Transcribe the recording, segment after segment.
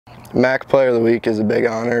MAC Player of the Week is a big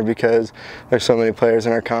honor because there's so many players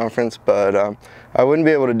in our conference, but I wouldn't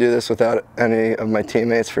be able to do this without any of my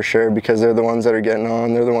teammates for sure, because they're the ones that are getting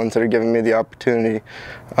on. They're the ones that are giving me the opportunity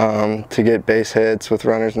to get base hits with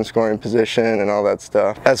runners in scoring position and all that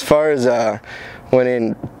stuff. As far as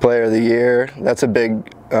winning Player of the Year, that's a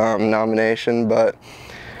big nomination, but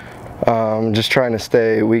just trying to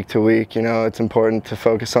stay week to week. You know, it's important to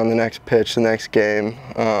focus on the next pitch, the next game,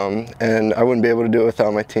 and I wouldn't be able to do it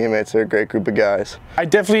without my teammates. They're a great group of guys. I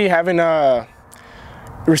definitely haven't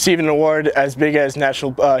received an award as big as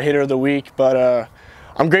National Hitter of the Week, but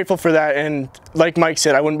I'm grateful for that, and like Mike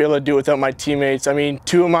said, I wouldn't be able to do it without my teammates. I mean,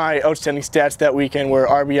 2 of my outstanding stats that weekend were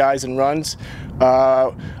RBIs and runs.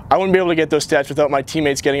 I wouldn't be able to get those stats without my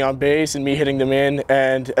teammates getting on base and me hitting them in,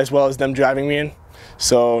 and as well as them driving me in.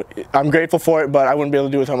 So I'm grateful for it, but I wouldn't be able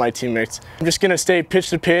to do it without my teammates. I'm just going to stay pitch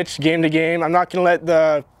to pitch, game to game. I'm not going to let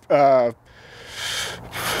the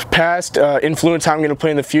past influence how I'm going to play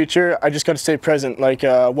in the future. I just got to stay present, like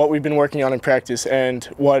what we've been working on in practice and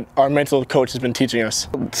what our mental coach has been teaching us.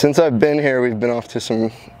 Since I've been here, we've been off to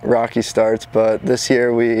some rocky starts, but this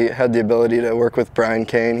year we had the ability to work with Brian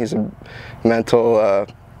Kane. He's a mental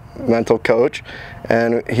coach,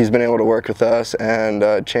 and he's been able to work with us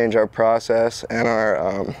and change our process and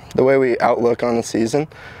our the way we outlook on the season.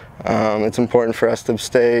 It's important for us to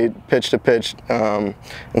stay pitch to pitch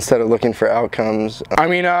instead of looking for outcomes. I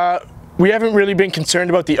mean, we haven't really been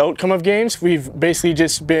concerned about the outcome of games. We've basically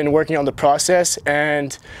just been working on the process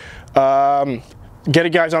and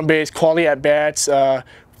getting guys on base, quality at bats,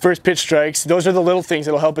 first pitch strikes. Those are the little things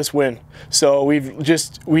that'll help us win. So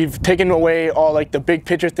we've taken away all like the big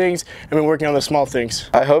picture things and been working on the small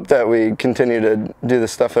things. I hope that we continue to do the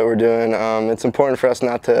stuff that we're doing. It's important for us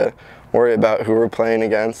not to worry about who we're playing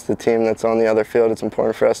against, the team that's on the other field. It's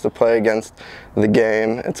important for us to play against the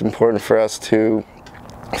game. It's important for us to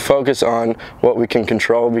focus on what we can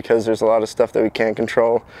control, because there's a lot of stuff that we can't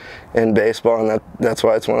control in baseball, and that's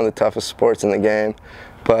why it's one of the toughest sports in the game.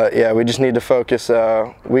 But yeah, we just need to focus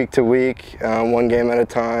week to week, one game at a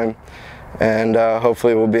time, and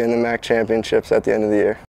hopefully we'll be in the MAC championships at the end of the year.